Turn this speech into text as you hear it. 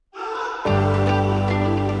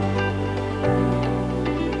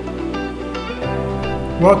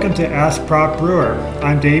Welcome to Ask Prof. Brewer.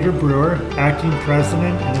 I'm David Brewer, Acting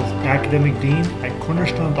President and Academic Dean at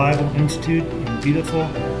Cornerstone Bible Institute in beautiful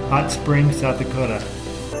Hot Springs, South Dakota.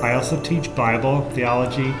 I also teach Bible,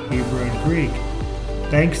 theology, Hebrew, and Greek.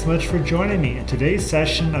 Thanks so much for joining me. In today's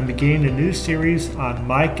session, I'm beginning a new series on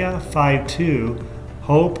Micah 5:2,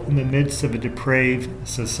 Hope in the Midst of a Depraved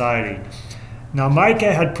Society. Now,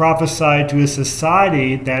 Micah had prophesied to a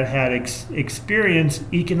society that had experienced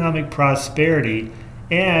economic prosperity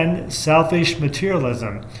and selfish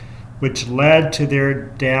materialism, which led to their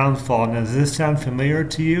downfall. Now, does this sound familiar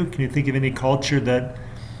to you? Can you think of any culture that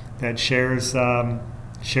shares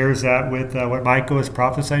that with what Micah was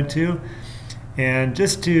prophesied to? And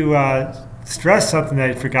just to stress something that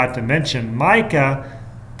I forgot to mention, Micah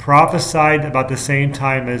prophesied about the same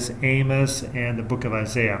time as Amos and the book of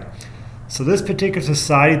Isaiah. So this particular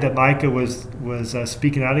society that Micah was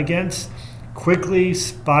speaking out against quickly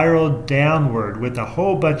spiraled downward with a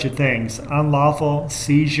whole bunch of things. Unlawful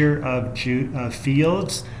seizure of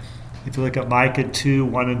fields. If you look at Micah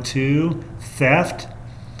 2:1 and 2, theft.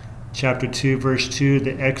 Chapter 2, verse 2,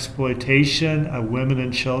 the exploitation of women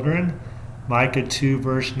and children. Micah 2,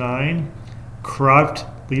 verse 9, corrupt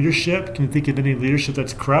leadership. Can you think of any leadership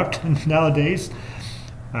that's corrupt nowadays?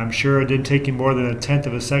 I'm sure it didn't take you more than a tenth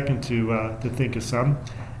of a second to think of some.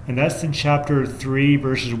 And that's in chapter 3,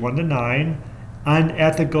 verses 1 to 9.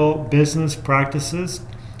 Unethical business practices.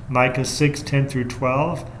 Micah 6:10 through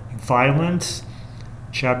 12. Violence.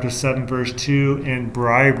 Chapter 7, verse 2. And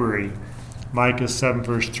bribery. Micah 7,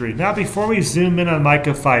 verse 3. Now, before we zoom in on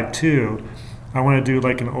Micah 5:2, I want to do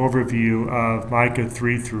like an overview of Micah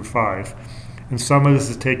 3 through 5. And some of this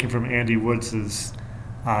is taken from Andy Woods'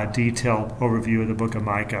 detailed overview of the book of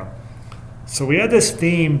Micah. So we have this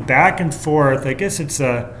theme back and forth. I guess it's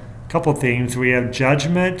a couple themes. We have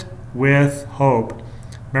judgment with hope.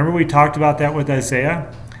 Remember we talked about that with Isaiah?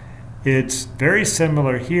 It's very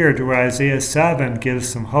similar here to where Isaiah 7 gives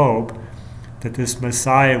some hope that this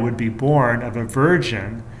Messiah would be born of a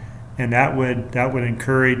virgin, and that would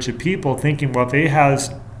encourage the people thinking, well, if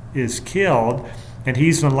Ahaz is killed and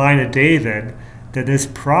he's in the line of David, that this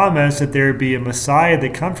promise that there would be a Messiah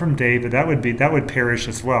that come from David, that would perish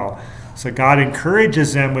as well. So God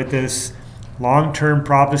encourages them with this long-term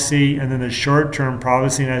prophecy and then the short-term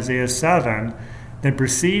prophecy in Isaiah 7, then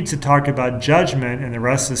proceeds to talk about judgment in the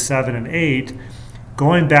rest of 7 and 8,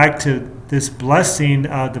 going back to this blessing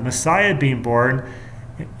of the Messiah being born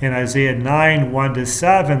in Isaiah 9, 1 to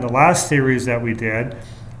 7, the last series that we did.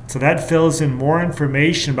 So that fills in more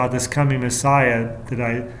information about this coming Messiah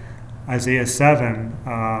that Isaiah 7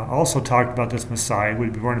 also talked about this Messiah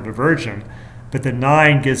would be born of a virgin. But the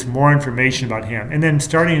 9 gives more information about him. And then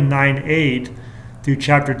starting in 9:8 through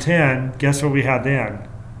chapter 10, guess what we have then?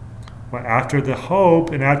 Well, after the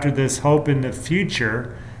hope and after this hope in the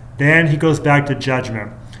future, then he goes back to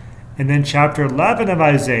judgment. And then chapter 11 of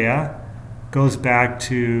Isaiah goes back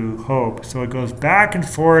to hope. So it goes back and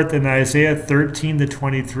forth in Isaiah 13 to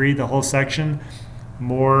 23, the whole section,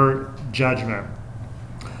 more judgment.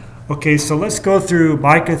 Okay, so let's go through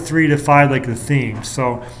Micah 3 to 5 like the theme.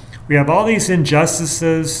 So we have all these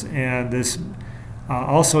injustices, and this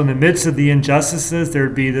also in the midst of the injustices, there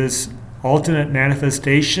would be this ultimate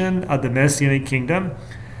manifestation of the Messianic kingdom,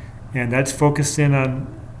 and that's focused in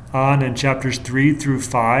on in chapters 3 through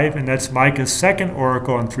 5, and that's Micah's second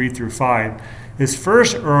oracle in 3 through 5. His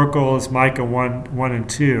first oracle is Micah 1 and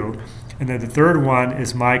 2, and then the third one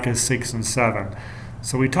is Micah 6 and 7.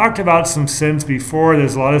 So we talked about some sins before.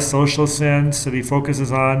 There's a lot of social sins that he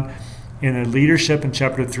focuses on in the leadership in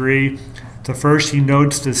chapter 3. So first he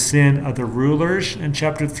notes the sin of the rulers in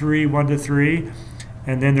chapter 3, 1 to 3,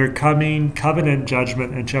 and then their coming covenant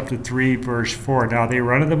judgment in chapter 3, verse 4. Now they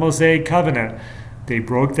were under the Mosaic covenant. They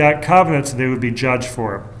broke that covenant, so they would be judged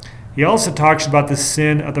for it. He also talks about the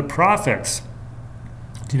sin of the prophets.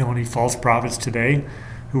 Do you know any false prophets today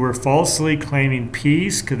who were falsely claiming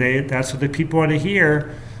peace? Because that's what the people want to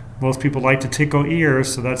hear. Most people like to tickle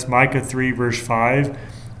ears, so that's Micah 3, verse 5.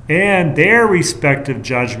 And their respective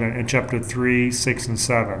judgment in chapter 3, 6, and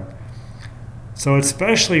 7. So it's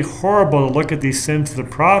especially horrible to look at these sins of the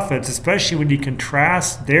prophets, especially when you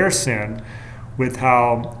contrast their sin with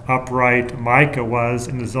how upright Micah was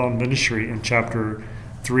in his own ministry in chapter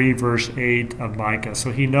 3, verse 8 of Micah.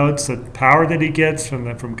 So he notes the power that he gets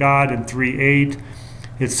from God in 3:8,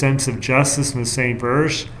 his sense of justice in the same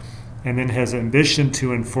verse, and then his ambition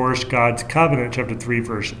to enforce God's covenant, chapter 3,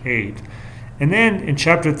 verse 8. And then in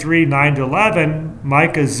chapter 3, 9 to 11,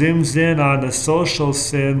 Micah zooms in on the social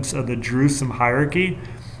sins of the Jerusalem hierarchy,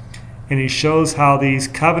 and he shows how these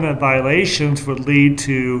covenant violations would lead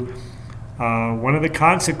to one of the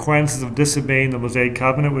consequences of disobeying the Mosaic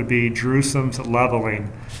covenant would be Jerusalem's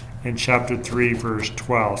leveling in chapter 3, verse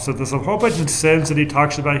 12. So there's a whole bunch of sins that he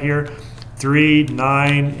talks about here. 3,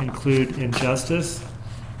 9 include injustice.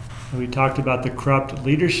 And we talked about the corrupt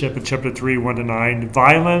leadership in chapter 3, 1 to 9.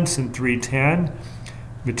 Violence in 3:10.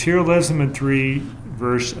 Materialism in 3,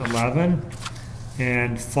 verse 11.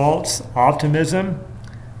 And false optimism.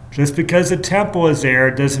 Just because the temple is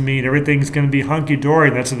there doesn't mean everything's going to be hunky-dory.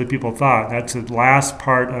 That's what the people thought. That's the last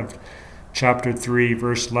part of chapter 3,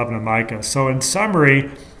 verse 11 of Micah. So in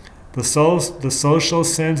summary, the social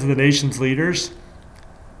sins of the nation's leaders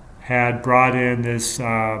had brought in this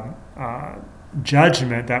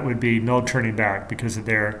judgment that would be no turning back because of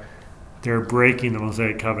they're breaking the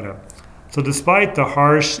Mosaic covenant. So despite the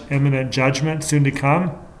harsh, imminent judgment soon to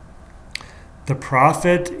come, the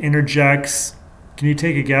prophet interjects. Can you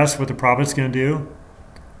take a guess what the prophet's going to do?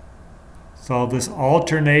 So this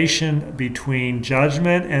alternation between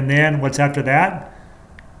judgment and then what's after that?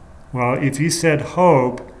 Well, if you said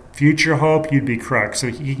hope, future hope, you'd be correct.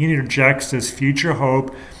 So he interjects this future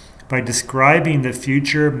hope by describing the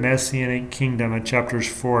future messianic kingdom in chapters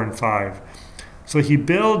 4 and 5. So he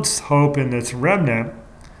builds hope in this remnant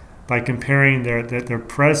by comparing their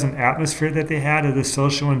present atmosphere that they had of the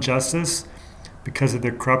social injustice because of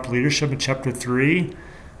their corrupt leadership in chapter 3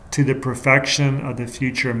 to the perfection of the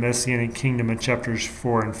future messianic kingdom in chapters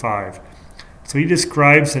 4 and 5. So he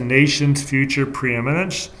describes the nation's future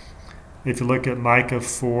preeminence. If you look at Micah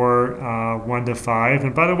 4, 1 to 5.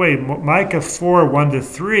 And by the way, Micah 4, 1 to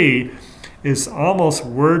 3 is almost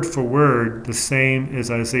word for word the same as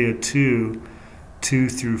Isaiah 2, 2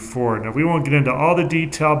 through 4. Now, we won't get into all the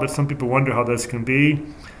detail, but some people wonder how this can be.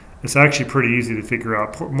 It's actually pretty easy to figure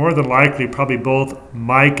out. More than likely, probably both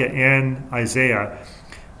Micah and Isaiah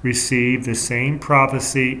received the same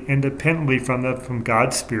prophecy independently from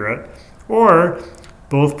God's Spirit, or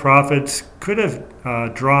both prophets could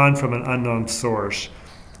have drawn from an unknown source.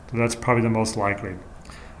 So that's probably the most likely.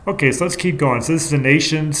 Okay, so let's keep going. So this is the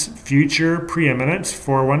nation's future preeminence,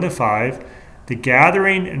 4, 1 to 5. The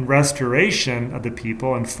gathering and restoration of the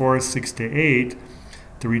people in 4, 6 to 8.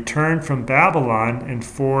 The return from Babylon in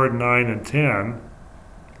 4, 9, and 10.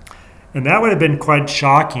 And that would have been quite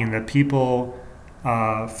shocking that people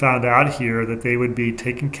found out here that they would be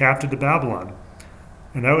taken captive to Babylon.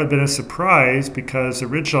 And that would have been a surprise because the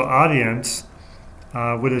original audience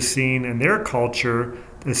would have seen in their culture,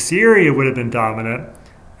 Assyria would have been dominant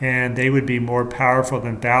and they would be more powerful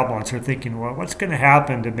than Babylon. So they're thinking, well, what's going to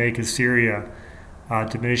happen to make Assyria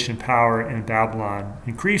diminish in power and Babylon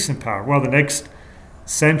increase in power? Well, the next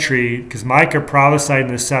century, because Micah prophesied in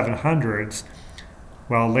the 700s,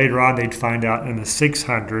 well, later on they'd find out in the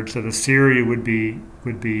 600s that Assyria would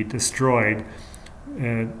be destroyed.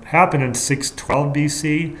 It happened in 612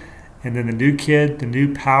 BC, and then the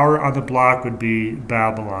new power on the block would be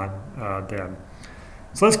Babylon then.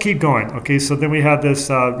 So let's keep going. Okay, so then we have this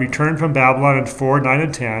return from Babylon in 4, 9,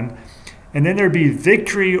 and 10, and then there'd be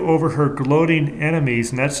victory over her gloating enemies,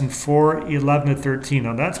 and that's in 4, 11 to 13.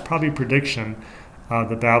 Now that's probably prediction.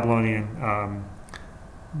 The Babylonian,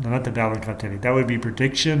 not the Babylonian captivity. That would be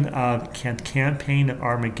prediction of campaign of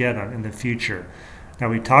Armageddon in the future. Now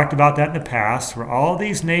we talked about that in the past, where all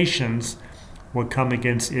these nations would come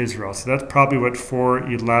against Israel. So that's probably what 4,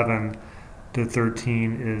 11 to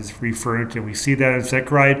 13 is referring to. We see that in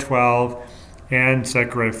Zechariah 12 and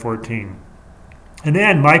Zechariah 14. And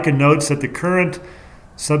then Micah notes that the current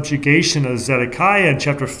subjugation of Zedekiah in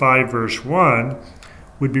chapter 5, verse 1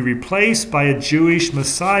 would be replaced by a Jewish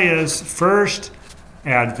Messiah's first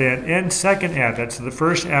advent and second advent. So the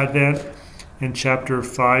first advent in chapter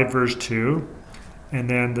 5, verse 2, and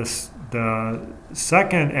then the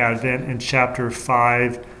second advent in chapter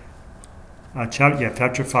 5,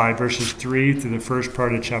 chapter 5, verses 3 through the first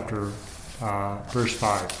part of chapter verse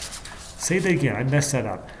 5. Say that again. I messed that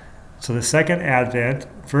up. So the second advent,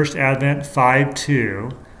 first advent,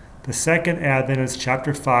 5:2. The second advent is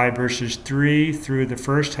chapter 5, verses 3 through the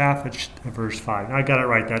first half of verse 5. Now, I got it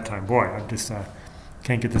right that time. Boy, I just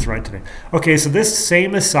can't get this right today. Okay, so this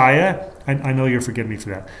same Messiah, I know you'll forgive me for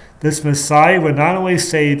that. This Messiah would not only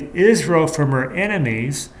save Israel from her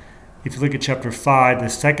enemies, if you look at chapter 5, the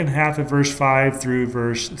second half of verse 5 through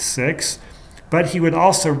verse 6, but he would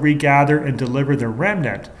also regather and deliver the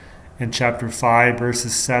remnant in chapter 5,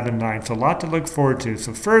 verses 7, 9. So a lot to look forward to.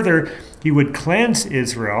 So further, he would cleanse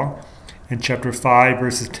Israel in chapter 5,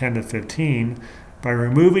 verses 10 to 15, by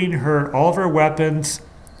removing all of her weapons,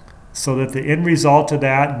 so that the end result of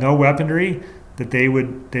that, no weaponry, that they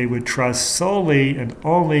would trust solely and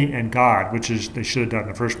only in God, which is they should have done in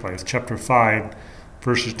the first place. Chapter 5,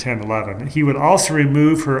 verses 10 11. He would also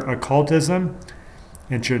remove her occultism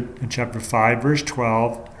in chapter 5, verse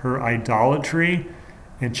 12, her idolatry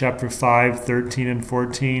in chapter 5, 13 and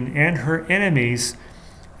 14, and her enemies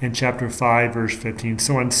in chapter 5, verse 15.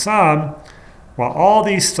 So in sum, while all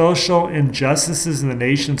these social injustices in the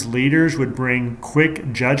nation's leaders would bring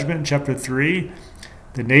quick judgment in chapter 3,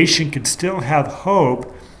 the nation could still have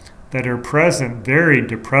hope that her present, very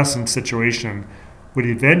depressing situation would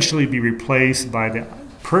eventually be replaced by the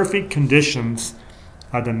perfect conditions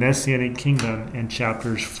of the Messianic kingdom in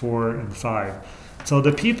chapters 4 and 5. So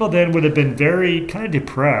the people then would have been very kind of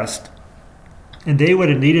depressed, and they would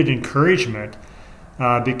have needed encouragement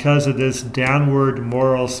because of this downward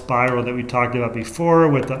moral spiral that we talked about before,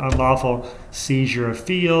 with the unlawful seizure of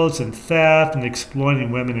fields and theft and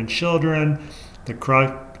exploiting women and children, the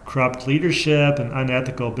corrupt leadership and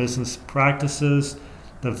unethical business practices,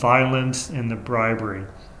 the violence and the bribery.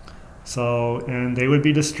 And they would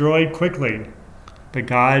be destroyed quickly. But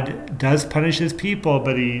God does punish his people,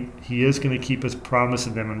 but he is going to keep his promise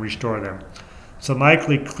of them and restore them. So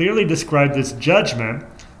Micah clearly described this judgment,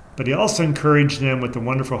 but he also encouraged them with the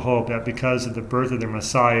wonderful hope that because of the birth of their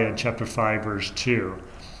Messiah in chapter 5, verse 2.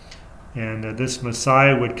 And this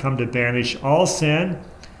Messiah would come to banish all sin,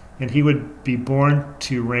 and he would be born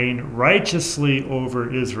to reign righteously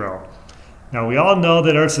over Israel. Now, we all know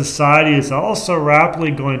that our society is also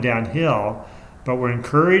rapidly going downhill, but we're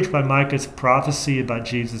encouraged by Micah's prophecy about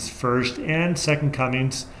Jesus' first and second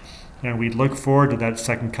comings, and we look forward to that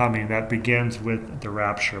second coming. That begins with the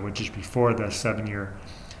rapture, which is before the 7-year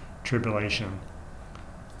tribulation.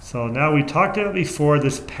 So now we talked about before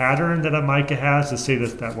this pattern that Micah has. To say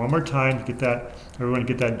that one more time, to get that, everyone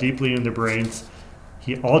get that deeply in their brains.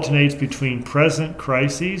 He alternates between present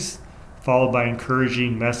crises, followed by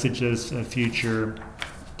encouraging messages of future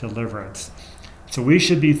deliverance. So we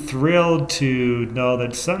should be thrilled to know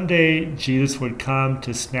that someday Jesus would come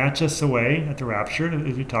to snatch us away at the rapture,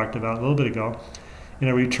 as we talked about a little bit ago, in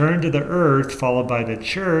a return to the earth, followed by the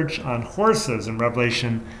church on horses in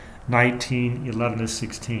Revelation 19, 11 to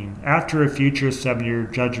 16, after a future 7-year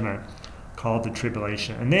judgment called the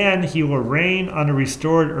tribulation. And then he will reign on a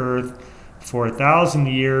restored earth for 1,000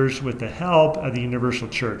 years with the help of the universal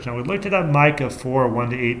church. Now, we looked at Micah 4, 1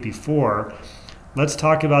 to 8 before. Let's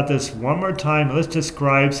talk about this one more time. Let's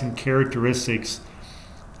describe some characteristics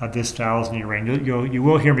of this 1,000-year reign. You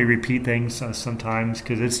will hear me repeat things sometimes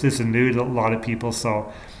because this is new to a lot of people,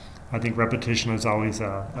 so I think repetition is always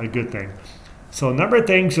a good thing. So a number of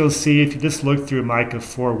things you'll see if you just look through Micah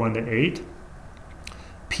 4, 1 to 8.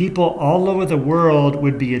 People all over the world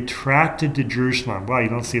would be attracted to Jerusalem. Wow, you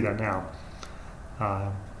don't see that now.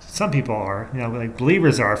 Some people are, like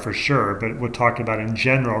believers are for sure, but we'll talk about in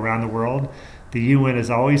general around the world. The UN is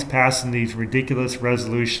always passing these ridiculous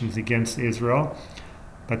resolutions against Israel,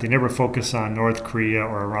 but they never focus on North Korea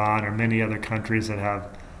or Iran or many other countries that have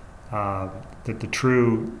the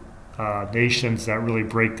true nations that really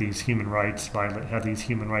break these human rights, have these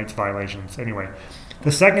human rights violations. Anyway,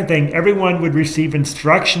 the second thing, everyone would receive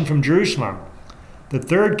instruction from Jerusalem. The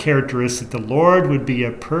third characteristic, the Lord would be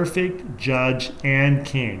a perfect judge and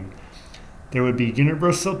king. There would be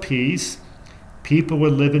universal peace. People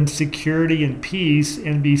would live in security and peace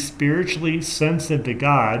and be spiritually sensitive to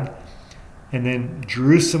God. And then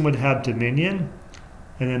Jerusalem would have dominion.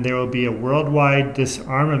 And then there will be a worldwide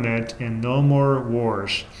disarmament and no more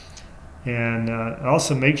wars. And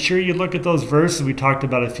also make sure you look at those verses we talked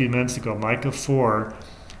about a few minutes ago, Micah 4,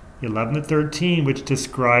 11 to 13, which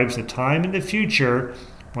describes a time in the future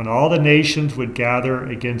when all the nations would gather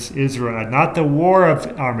against Israel. Not the war of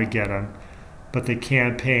Armageddon, but the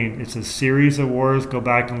campaign. It's a series of wars. Go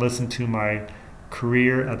back and listen to my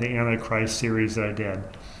Career of the Antichrist series that I did.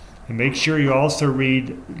 And make sure you also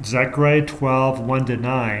read Zechariah 12, 1 to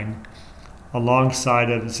 9,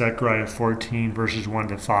 alongside of Zechariah 14, verses 1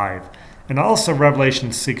 to 5. And also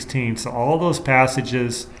Revelation 16. So all those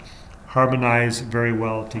passages harmonize very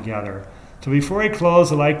well together. So before I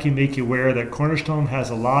close, I'd like to make you aware that Cornerstone has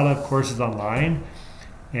a lot of courses online,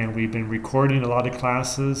 and we've been recording a lot of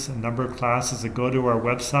classes, a number of classes that go to our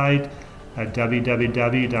website at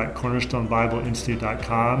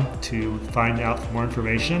www.cornerstonebibleinstitute.com to find out more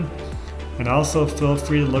information. And also feel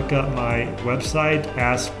free to look up my website,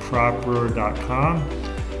 askpropbrewer.com,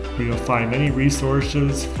 where you'll find many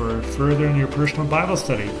resources for furthering your personal Bible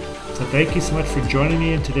study. So thank you so much for joining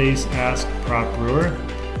me in today's Ask Prop Brewer.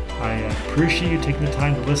 I appreciate you taking the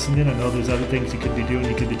time to listen in. I know there's other things you could be doing.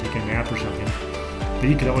 You could be taking a nap or something. But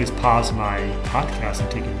you could always pause my podcast and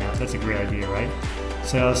take a nap. That's a great idea, right?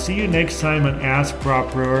 So I'll see you next time on Ask Prop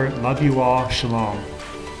Brewer. Love you all. Shalom.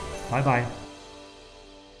 Bye-bye.